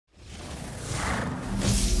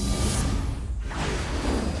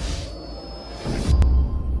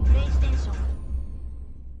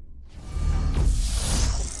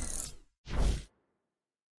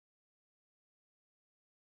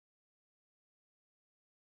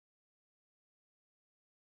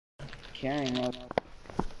carrying us.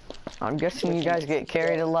 I'm guessing you guys get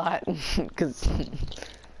carried a lot, cause.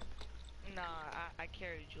 Nah, I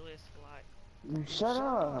carry Julius a lot. Shut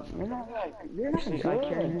up! You're not good. I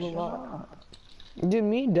carry you a Shut lot. up. Dude,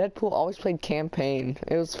 me and Deadpool always played campaign.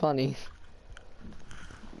 It was funny.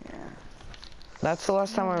 Yeah. That's the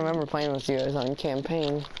last time I remember playing with you guys on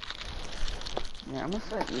campaign. Yeah, I'm gonna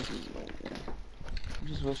start using it later. I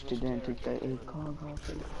just wish they didn't take that A cog off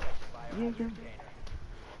it. Yeah, yeah.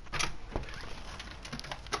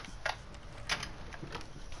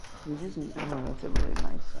 We just need, oh, that's a really nice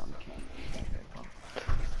candy.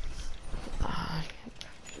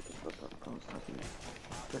 Shut the fuck up, I was talking to the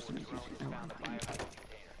person who's using it.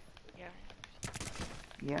 Yeah.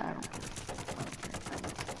 Yeah, I don't care.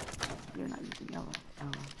 You're not using yellow.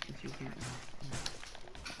 Ella is using it.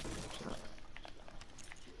 Shut up.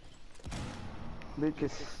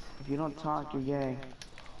 Lucas, if you don't talk, you're gay.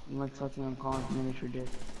 I'm like touching on calling miniature dick.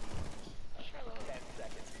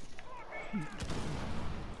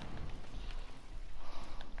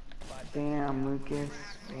 Damn, Lucas.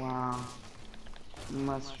 Wow. You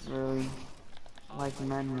must really like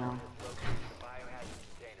men now.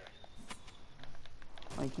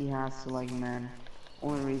 Like he has to like men.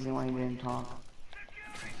 Only reason why he didn't talk.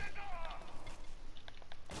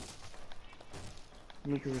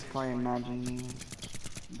 Lucas is probably imagining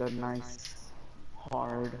the nice,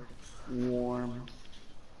 hard, warm.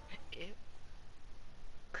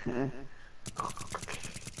 I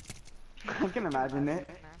can imagine it.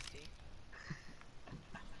 Nasty.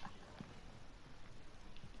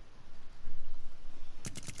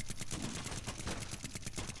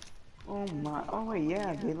 Oh my, oh wait,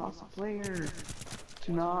 yeah, they lost a player.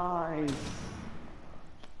 Nice.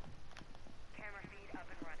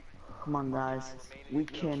 Come on guys, we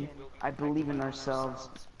can, I believe in ourselves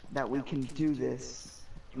that we can do this.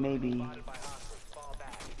 Maybe.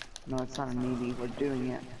 No, it's not a maybe, we're doing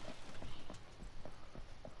it.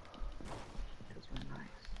 Because we're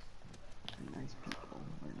nice. We're nice people,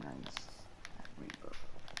 we're nice at Rainbow.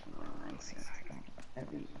 We're nice at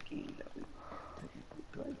every game that we technically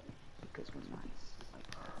play. Because we're nice like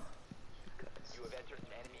that. Because you have entered an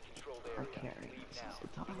enemy controlled area. I carry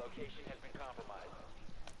the location has been compromised.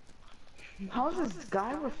 How is this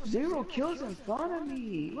guy with 0 kills in front of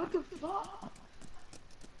me? What the fuck?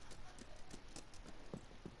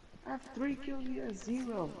 I have 3 kills, he has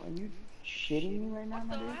 0. Are you shitting me right now,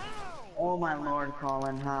 my dude? Oh my lord,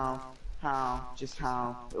 Colin, how? How? Just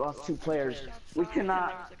how? We lost 2 players. We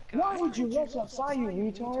cannot. Why would you rush outside, you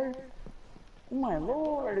retard? Oh my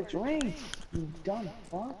lord, it's ranked. You dumb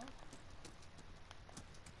fuck.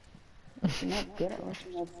 You're not good at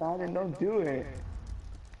rushing outside and don't do it.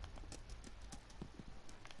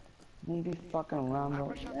 You be fucking around the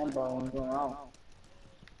Rambo and go out.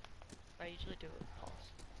 I usually do it with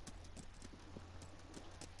Pulse.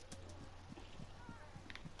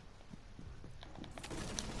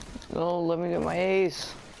 No, let me get my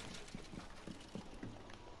ace.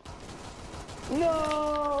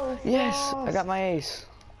 No! Yes, I got my ace.